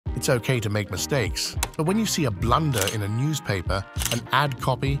It's okay to make mistakes, but when you see a blunder in a newspaper, an ad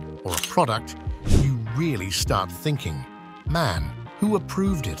copy, or a product, you really start thinking, man, who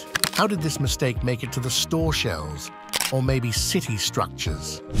approved it? How did this mistake make it to the store shelves? Or maybe city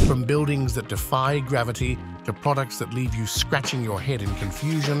structures? From buildings that defy gravity to products that leave you scratching your head in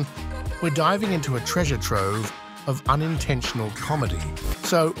confusion, we're diving into a treasure trove of unintentional comedy.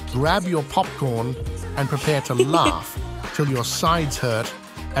 So grab your popcorn and prepare to laugh till your sides hurt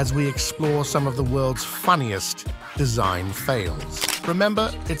as we explore some of the world's funniest design fails.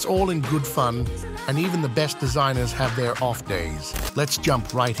 Remember, it's all in good fun, and even the best designers have their off days. Let's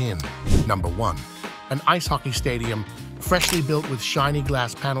jump right in. Number 1. An ice hockey stadium freshly built with shiny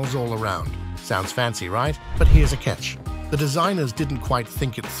glass panels all around. Sounds fancy, right? But here's a catch. The designers didn't quite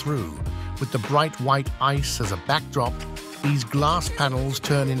think it through. With the bright white ice as a backdrop, these glass panels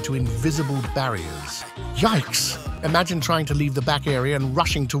turn into invisible barriers. Yikes! Imagine trying to leave the back area and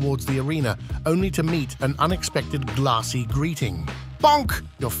rushing towards the arena, only to meet an unexpected glassy greeting. Bonk!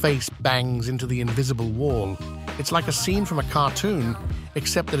 Your face bangs into the invisible wall. It's like a scene from a cartoon,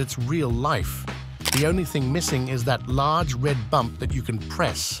 except that it's real life. The only thing missing is that large red bump that you can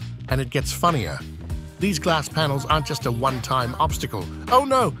press, and it gets funnier. These glass panels aren't just a one-time obstacle. Oh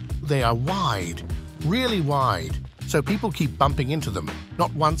no! They are wide. Really wide. So people keep bumping into them,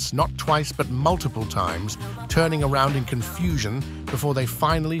 not once, not twice, but multiple times, turning around in confusion before they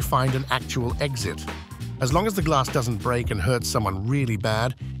finally find an actual exit. As long as the glass doesn't break and hurt someone really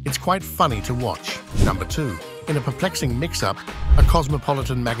bad, it's quite funny to watch. Number 2. In a perplexing mix-up, a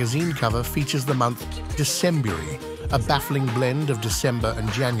Cosmopolitan magazine cover features the month Decembery, a baffling blend of December and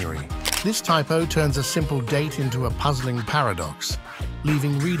January. This typo turns a simple date into a puzzling paradox,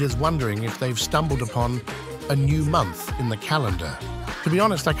 leaving readers wondering if they've stumbled upon a new month in the calendar. To be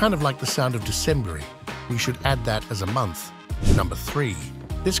honest, I kind of like the sound of Decembery. We should add that as a month. Number 3.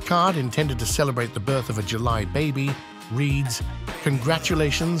 This card, intended to celebrate the birth of a July baby, reads,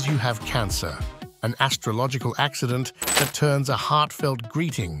 "Congratulations, you have cancer." An astrological accident that turns a heartfelt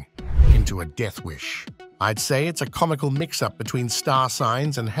greeting into a death wish. I'd say it's a comical mix-up between star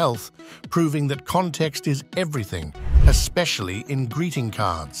signs and health, proving that context is everything, especially in greeting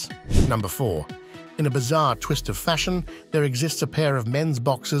cards. Number 4. In a bizarre twist of fashion, there exists a pair of men's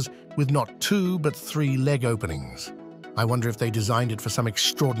boxers with not 2 but 3 leg openings. I wonder if they designed it for some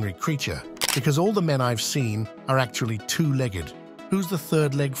extraordinary creature, because all the men I've seen are actually 2-legged. Who's the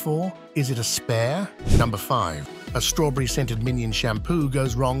 3rd leg for? Is it a spare? Number 5. A strawberry-scented Minion shampoo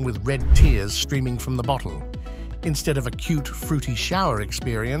goes wrong with red tears streaming from the bottle. Instead of a cute, fruity shower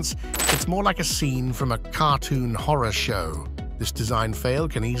experience, it's more like a scene from a cartoon horror show. This design fail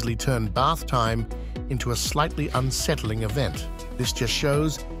can easily turn bath time into a slightly unsettling event. This just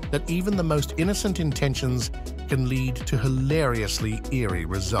shows that even the most innocent intentions can lead to hilariously eerie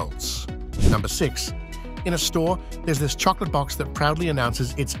results. Number 6. In a store, there's this chocolate box that proudly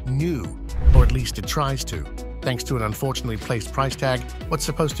announces it's new, or at least it tries to. Thanks to an unfortunately placed price tag, what's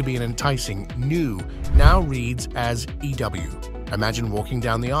supposed to be an enticing new now reads as EW. Imagine walking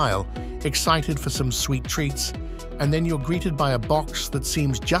down the aisle, excited for some sweet treats, and then you're greeted by a box that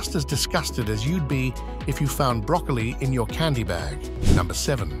seems just as disgusted as you'd be if you found broccoli in your candy bag. Number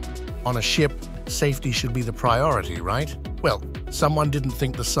 7. On a ship, safety should be the priority, right? Well, someone didn't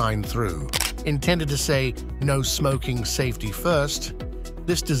think the sign through. Intended to say, "No smoking, safety first,"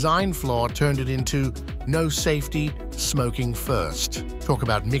 this design flaw turned it into "No safety, smoking first." Talk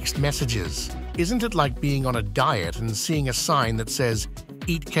about mixed messages. Isn't it like being on a diet and seeing a sign that says,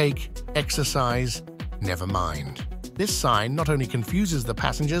 "Eat cake, exercise, never mind"? This sign not only confuses the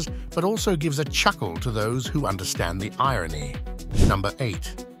passengers, but also gives a chuckle to those who understand the irony. Number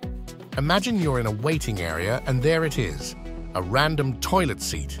 8. Imagine you're in a waiting area and there it is, a random toilet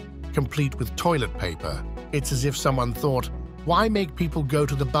seat, complete with toilet paper. It's as if someone thought, why make people go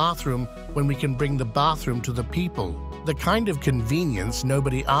to the bathroom when we can bring the bathroom to the people? The kind of convenience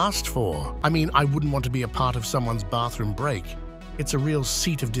nobody asked for. I mean, I wouldn't want to be a part of someone's bathroom break. It's a real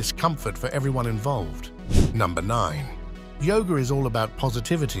seat of discomfort for everyone involved. Number 9. Yoga is all about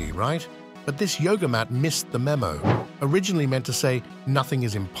positivity, right? But this yoga mat missed the memo. Originally meant to say, "Nothing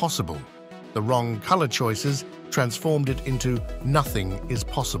is impossible." The wrong color choices transformed it into "Nothing is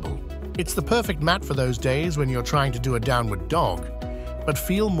possible." It's the perfect mat for those days when you're trying to do a downward dog, but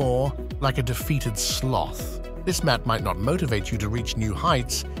feel more like a defeated sloth. This mat might not motivate you to reach new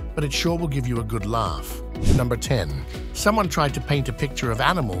heights, but it sure will give you a good laugh. Number 10. Someone tried to paint a picture of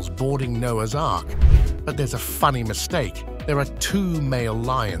animals boarding Noah's Ark, but there's a funny mistake. There are 2 male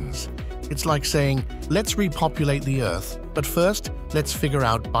lions. It's like saying, let's repopulate the Earth, but first, let's figure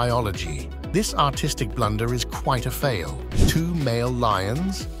out biology. This artistic blunder is quite a fail. 2 male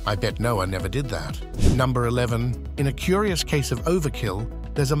lions? I bet Noah never did that. Number 11. In a curious case of overkill,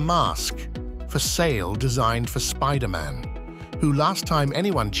 there's a mask for sale designed for Spider-Man, who last time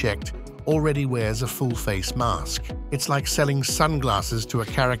anyone checked already wears a full-face mask. It's like selling sunglasses to a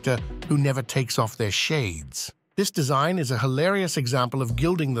character who never takes off their shades. This design is a hilarious example of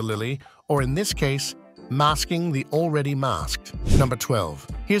gilding the lily, or in this case, masking the already masked. Number 12.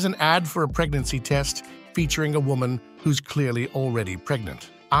 Here's an ad for a pregnancy test featuring a woman who's clearly already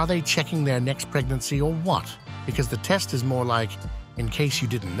pregnant. Are they checking their next pregnancy or what? Because the test is more like, in case you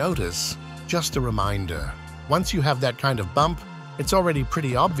didn't notice, just a reminder. Once you have that kind of bump, it's already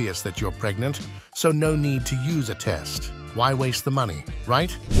pretty obvious that you're pregnant, so no need to use a test. Why waste the money,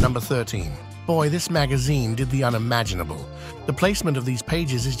 right? Number 13. Boy, this magazine did the unimaginable. The placement of these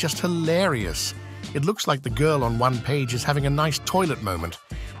pages is just hilarious. It looks like the girl on one page is having a nice toilet moment.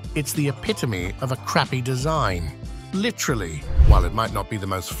 It's the epitome of a crappy design. Literally. While it might not be the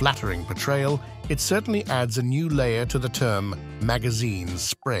most flattering portrayal, it certainly adds a new layer to the term magazine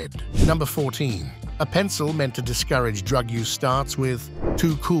spread. Number 14. A pencil meant to discourage drug use starts with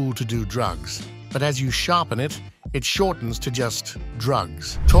 "too cool to do drugs," but as you sharpen it, it shortens to just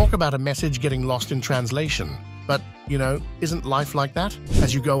drugs. Talk about a message getting lost in translation. But, isn't life like that?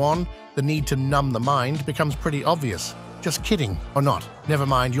 As you go on, the need to numb the mind becomes pretty obvious. Just kidding, or not. Never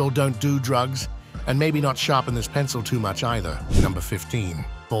mind, you'll don't do drugs, and maybe not sharpen this pencil too much either. Number 15.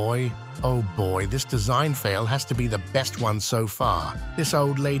 Boy, oh boy, this design fail has to be the best one so far. This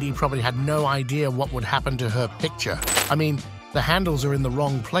old lady probably had no idea what would happen to her picture. I mean, the handles are in the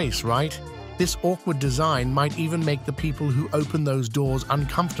wrong place, right? This awkward design might even make the people who open those doors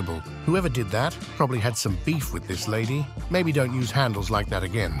uncomfortable. Whoever did that probably had some beef with this lady. Maybe don't use handles like that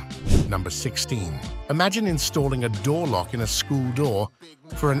again. Number 16. Imagine installing a door lock in a school door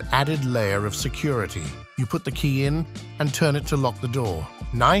for an added layer of security. You put the key in and turn it to lock the door.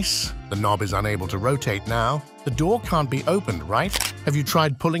 Nice. The knob is unable to rotate now. The door can't be opened, right? Have you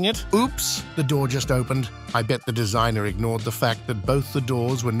tried pulling it? Oops, the door just opened. I bet the designer ignored the fact that both the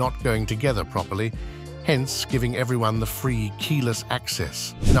doors were not going together properly, hence giving everyone the free keyless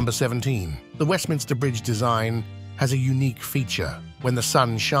access. Number 17. The Westminster Bridge design has a unique feature. When the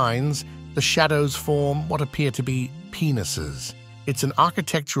sun shines, the shadows form what appear to be penises. It's an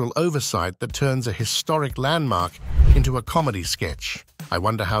architectural oversight that turns a historic landmark into a comedy sketch. I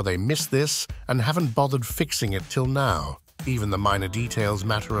wonder how they missed this and haven't bothered fixing it till now. Even the minor details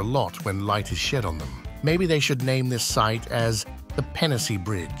matter a lot when light is shed on them. Maybe they should name this site as the Pennessy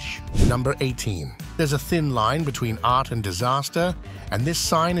Bridge. Number 18. There's a thin line between art and disaster, and this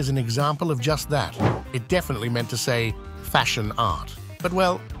sign is an example of just that. It definitely meant to say fashion art. But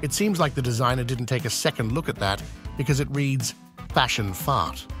well, it seems like the designer didn't take a second look at that because it reads fashion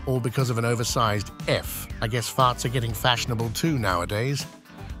fart, or because of an oversized F. I guess farts are getting fashionable too nowadays.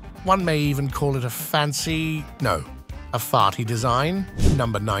 One may even call it a farty design.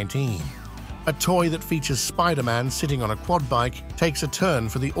 Number 19. A toy that features Spider-Man sitting on a quad bike takes a turn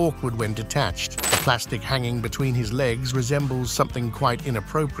for the awkward when detached. The plastic hanging between his legs resembles something quite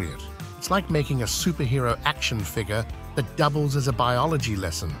inappropriate. It's like making a superhero action figure that doubles as a biology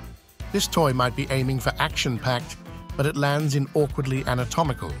lesson. This toy might be aiming for action-packed, but it lands in awkwardly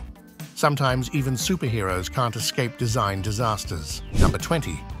anatomical. Sometimes even superheroes can't escape design disasters. Number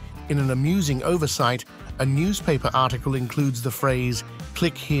 20. In an amusing oversight, a newspaper article includes the phrase,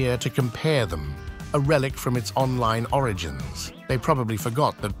 "click here to compare them," a relic from its online origins. They probably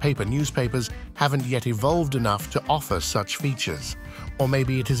forgot that paper newspapers haven't yet evolved enough to offer such features. Or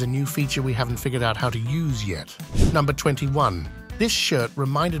maybe it is a new feature we haven't figured out how to use yet. Number 21. This shirt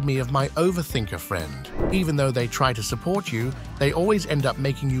reminded me of my overthinker friend. Even though they try to support you, they always end up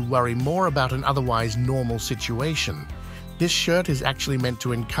making you worry more about an otherwise normal situation. This shirt is actually meant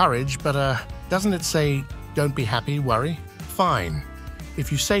to encourage, but doesn't it say, "Don't be happy, worry"? Fine.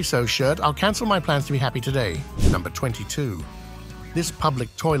 If you say so, shirt, I'll cancel my plans to be happy today. Number 22. This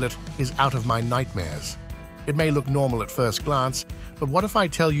public toilet is out of my nightmares. It may look normal at first glance, but what if I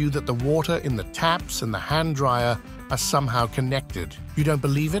tell you that the water in the taps and the hand dryer are somehow connected? You don't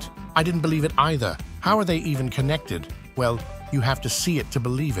believe it? I didn't believe it either. How are they even connected? Well, you have to see it to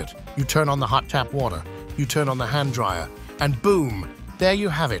believe it. You turn on the hot tap water, you turn on the hand dryer, and boom, there you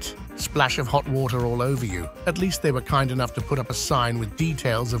have it. Splash of hot water all over you. At least they were kind enough to put up a sign with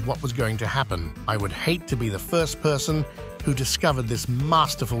details of what was going to happen. I would hate to be the first person who discovered this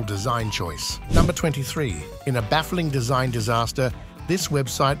masterful design choice. Number 23. In a baffling design disaster, this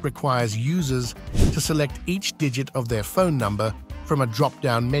website requires users to select each digit of their phone number from a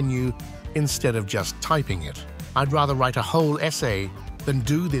drop-down menu instead of just typing it. I'd rather write a whole essay than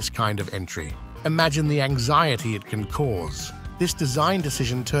do this kind of entry. Imagine the anxiety it can cause. This design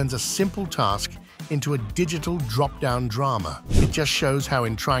decision turns a simple task into a digital drop-down drama. It just shows how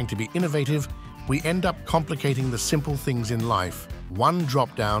in trying to be innovative, we end up complicating the simple things in life, one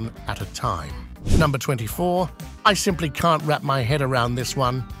drop-down at a time. Number 24. I simply can't wrap my head around this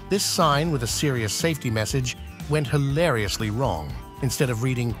one. This sign with a serious safety message went hilariously wrong. Instead of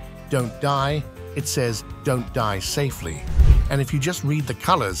reading, "Don't die," it says, "Don't die safely." And if you just read the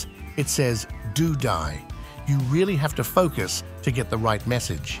colors, it says, "Do die." You really have to focus to get the right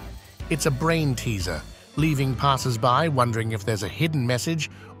message. It's a brain teaser, leaving passers-by wondering if there's a hidden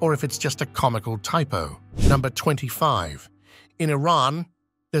message or if it's just a comical typo. Number 25. In Iran,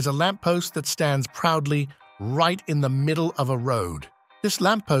 there's a lamppost that stands proudly right in the middle of a road. This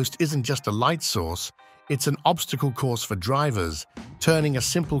lamppost isn't just a light source, it's an obstacle course for drivers, turning a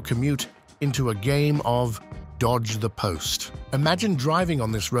simple commute into a game of dodge the post. Imagine driving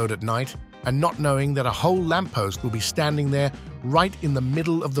on this road at night and not knowing that a whole lamppost will be standing there right in the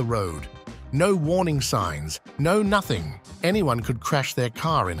middle of the road. No warning signs, no nothing. Anyone could crash their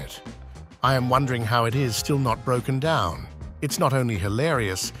car in it. I am wondering how it is still not broken down. It's not only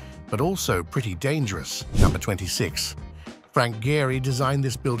hilarious, but also pretty dangerous. Number 26. Frank Gehry designed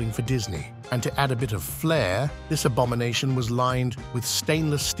this building for Disney, and to add a bit of flair, this abomination was lined with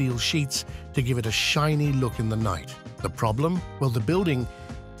stainless steel sheets to give it a shiny look in the night. The problem? Well, the building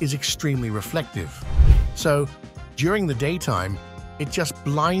is extremely reflective. So, during the daytime, it just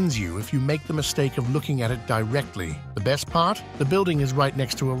blinds you if you make the mistake of looking at it directly. The best part? The building is right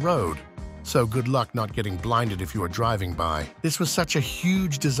next to a road. So good luck not getting blinded if you are driving by. This was such a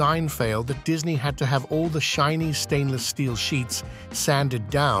huge design fail that Disney had to have all the shiny stainless steel sheets sanded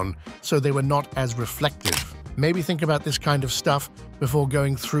down so they were not as reflective. Maybe think about this kind of stuff before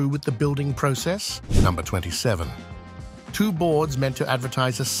going through with the building process. Number 27. Two boards meant to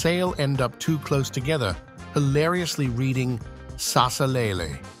advertise a sale end up too close together, hilariously reading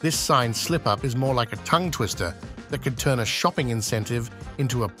Sasalele. This sign slip-up is more like a tongue twister that could turn a shopping incentive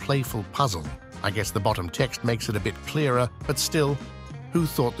into a playful puzzle. I guess the bottom text makes it a bit clearer, but still, who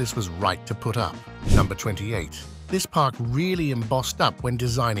thought this was right to put up? Number 28. This park really embossed up when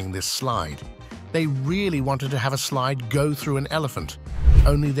designing this slide. They really wanted to have a slide go through an elephant,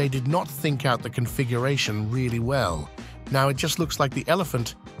 only they did not think out the configuration really well. Now it just looks like the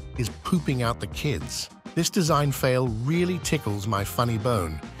elephant is pooping out the kids. This design fail really tickles my funny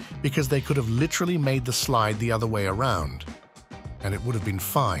bone, because they could have literally made the slide the other way around, and it would have been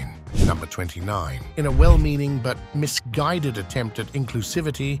fine. Number 29. In a well-meaning but misguided attempt at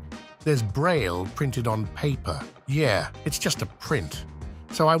inclusivity, there's Braille printed on paper. Yeah, it's just a print.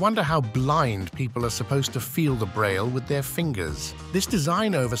 So I wonder how blind people are supposed to feel the Braille with their fingers. This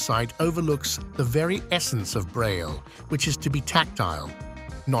design oversight overlooks the very essence of Braille, which is to be tactile,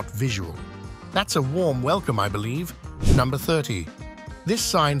 not visual. That's a warm welcome, I believe. Number 30. This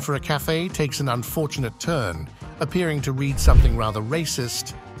sign for a cafe takes an unfortunate turn, appearing to read something rather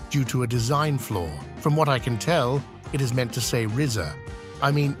racist due to a design flaw. From what I can tell, it is meant to say Rizza.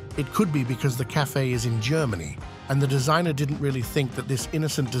 I mean, it could be because the cafe is in Germany, and the designer didn't really think that this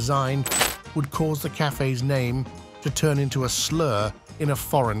innocent design would cause the cafe's name to turn into a slur in a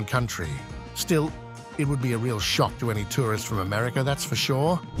foreign country. Still, it would be a real shock to any tourist from America, that's for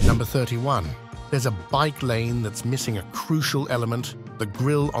sure. Number 31. There's a bike lane that's missing a crucial element, the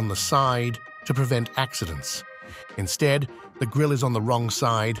grille on the side, to prevent accidents. Instead, the grille is on the wrong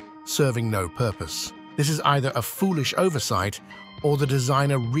side, serving no purpose. This is either a foolish oversight or the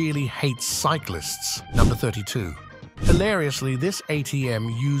designer really hates cyclists. Number 32. Hilariously, this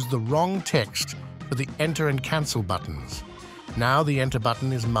ATM used the wrong text for the enter and cancel buttons. Now the enter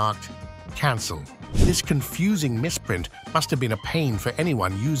button is marked cancel. This confusing misprint must have been a pain for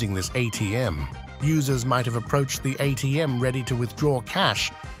anyone using this ATM. Users might have approached the ATM ready to withdraw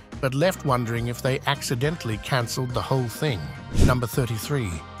cash, but left wondering if they accidentally cancelled the whole thing. Number 33.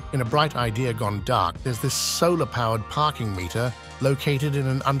 In a bright idea gone dark, there's this solar-powered parking meter located in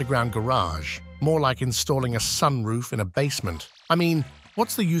an underground garage, more like installing a sunroof in a basement. I mean,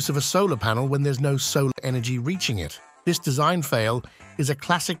 what's the use of a solar panel when there's no solar energy reaching it? This design fail is a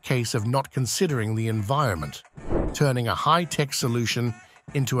classic case of not considering the environment, turning a high-tech solution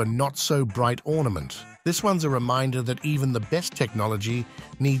into a not-so-bright ornament. This one's a reminder that even the best technology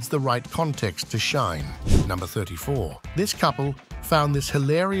needs the right context to shine. Number 34. This couple found this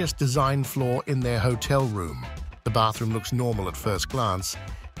hilarious design flaw in their hotel room. The bathroom looks normal at first glance,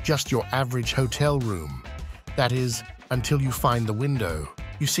 just your average hotel room. That is, until you find the window.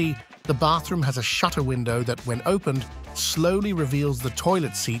 You see, the bathroom has a shutter window that, when opened, slowly reveals the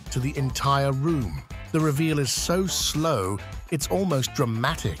toilet seat to the entire room. The reveal is so slow, it's almost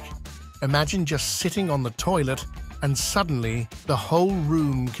dramatic. Imagine just sitting on the toilet and suddenly the whole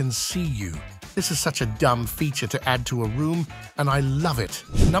room can see you. This is such a dumb feature to add to a room, and I love it.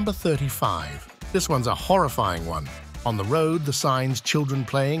 Number 35. This one's a horrifying one. On the road, the signs children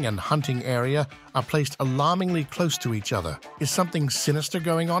playing and hunting area are placed alarmingly close to each other. Is something sinister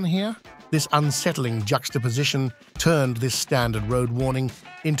going on here? This unsettling juxtaposition turned this standard road warning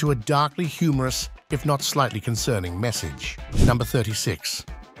into a darkly humorous, if not slightly concerning, message. Number 36.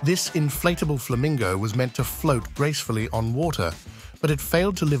 This inflatable flamingo was meant to float gracefully on water, but it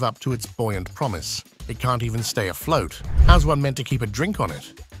failed to live up to its buoyant promise. It can't even stay afloat. How's one meant to keep a drink on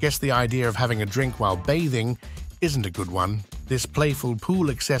it? Guess the idea of having a drink while bathing isn't a good one. This playful pool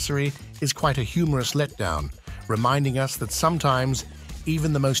accessory is quite a humorous letdown, reminding us that sometimes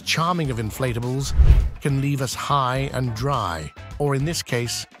even the most charming of inflatables can leave us high and dry, or in this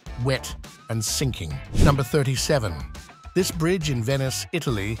case, wet and sinking. Number 37. This bridge in Venice,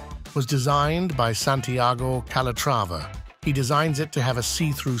 Italy, was designed by Santiago Calatrava. He designs it to have a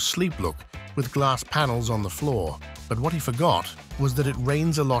see-through sleep look with glass panels on the floor. But what he forgot was that it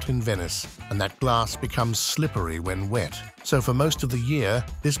rains a lot in Venice, and that glass becomes slippery when wet. So for most of the year,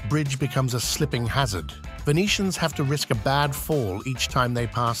 this bridge becomes a slipping hazard. Venetians have to risk a bad fall each time they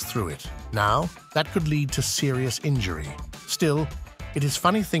pass through it. Now, that could lead to serious injury. Still, it is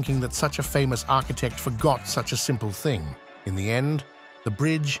funny thinking that such a famous architect forgot such a simple thing. In the end, the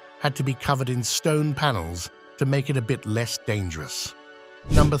bridge had to be covered in stone panels to make it a bit less dangerous.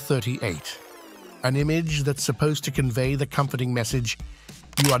 Number 38. An image that's supposed to convey the comforting message,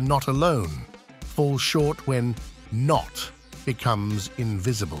 "You are not alone," falls short when "not" becomes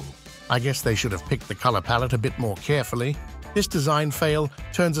invisible. I guess they should have picked the color palette a bit more carefully. This design fail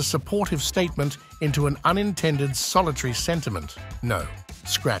turns a supportive statement into an unintended solitary sentiment. No,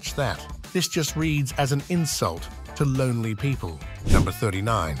 scratch that. This just reads as an insult to lonely people. Number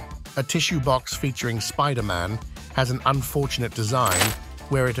 39. A tissue box featuring Spider-Man has an unfortunate design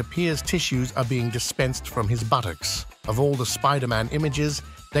where it appears tissues are being dispensed from his buttocks. Of all the Spider-Man images,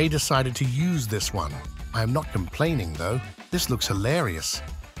 they decided to use this one. I am not complaining though. This looks hilarious.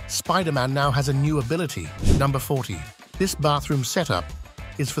 Spider-Man now has a new ability. Number 40. This bathroom setup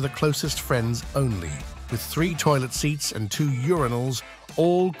is for the closest friends only. With 3 toilet seats and 2 urinals,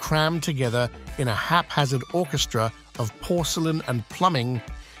 all crammed together in a haphazard orchestra of porcelain and plumbing,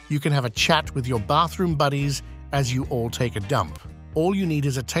 you can have a chat with your bathroom buddies as you all take a dump. All you need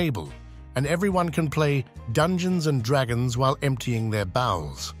is a table, and everyone can play Dungeons and Dragons while emptying their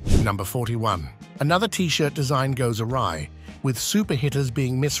bowels. Number 41. Another t-shirt design goes awry, with super hitters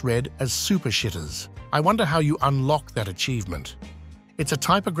being misread as super shitters. I wonder how you unlock that achievement. It's a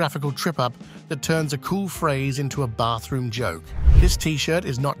typographical trip-up that turns a cool phrase into a bathroom joke. This t-shirt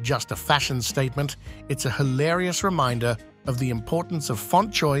is not just a fashion statement, it's a hilarious reminder of the importance of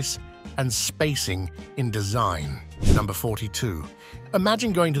font choice and spacing in design. Number 42.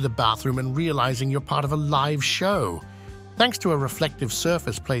 Imagine going to the bathroom and realizing you're part of a live show. Thanks to a reflective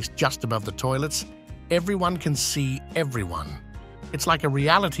surface placed just above the toilets, everyone can see everyone. It's like a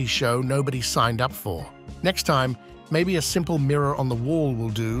reality show nobody signed up for. Next time, maybe a simple mirror on the wall will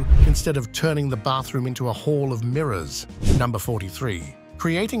do instead of turning the bathroom into a hall of mirrors. Number 43.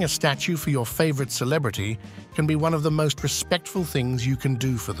 Creating a statue for your favorite celebrity can be one of the most respectful things you can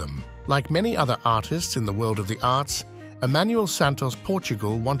do for them. Like many other artists in the world of the arts, Emmanuel Santos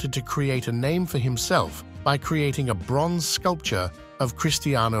Portugal wanted to create a name for himself by creating a bronze sculpture of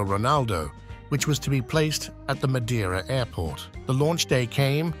Cristiano Ronaldo, which was to be placed at the Madeira airport. The launch day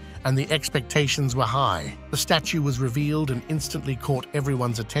came, and the expectations were high. The statue was revealed and instantly caught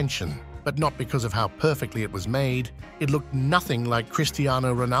everyone's attention. But not because of how perfectly it was made. It looked nothing like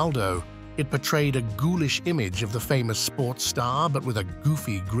Cristiano Ronaldo. It portrayed a ghoulish image of the famous sports star, but with a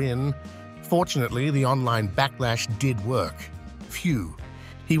goofy grin. Fortunately, the online backlash did work. Phew.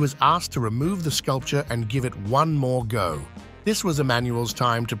 He was asked to remove the sculpture and give it one more go. This was Emmanuel's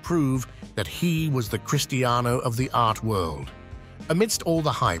time to prove that he was the Cristiano of the art world. Amidst all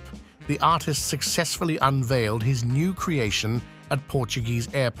the hype, the artist successfully unveiled his new creation at Portuguese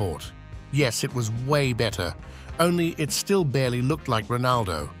airport. Yes, it was way better, only it still barely looked like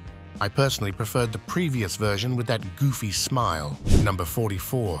Ronaldo. I personally preferred the previous version with that goofy smile. Number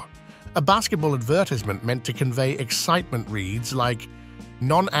 44. A basketball advertisement meant to convey excitement reads like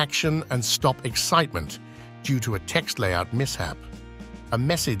 "non-action and stop excitement" due to a text layout mishap. A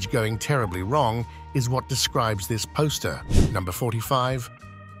message going terribly wrong is what describes this poster. Number 45.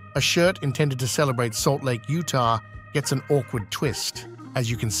 A shirt intended to celebrate Salt Lake, Utah gets an awkward twist. As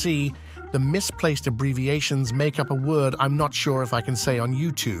you can see, the misplaced abbreviations make up a word I'm not sure if I can say on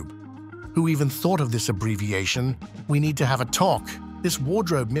YouTube. Who even thought of this abbreviation? We need to have a talk. This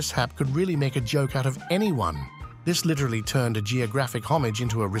wardrobe mishap could really make a joke out of anyone. This literally turned a geographic homage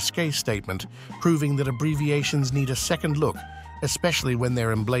into a risque statement, proving that abbreviations need a second look, especially when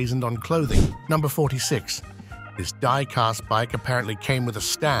they're emblazoned on clothing. Number 46. This die-cast bike apparently came with a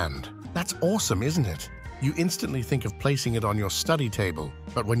stand. That's awesome, isn't it? You instantly think of placing it on your study table,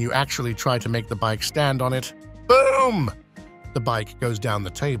 but when you actually try to make the bike stand on it, boom! The bike goes down the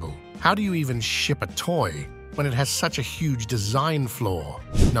table. How do you even ship a toy when it has such a huge design flaw?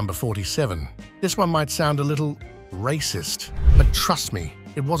 Number 47. This one might sound a little racist, but trust me,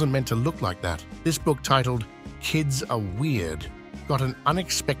 it wasn't meant to look like that. This book, titled Kids Are Weird, got an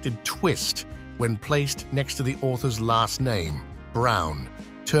unexpected twist when placed next to the author's last name, Brown,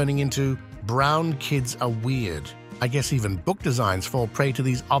 turning into Brown Kids Are Weird. I guess even book designs fall prey to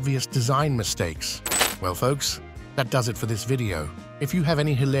these obvious design mistakes. Well, folks, that does it for this video. If you have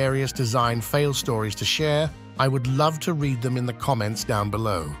any hilarious design fail stories to share, I would love to read them in the comments down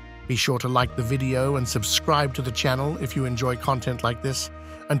below. Be sure to like the video and subscribe to the channel if you enjoy content like this.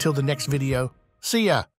 Until the next video, see ya!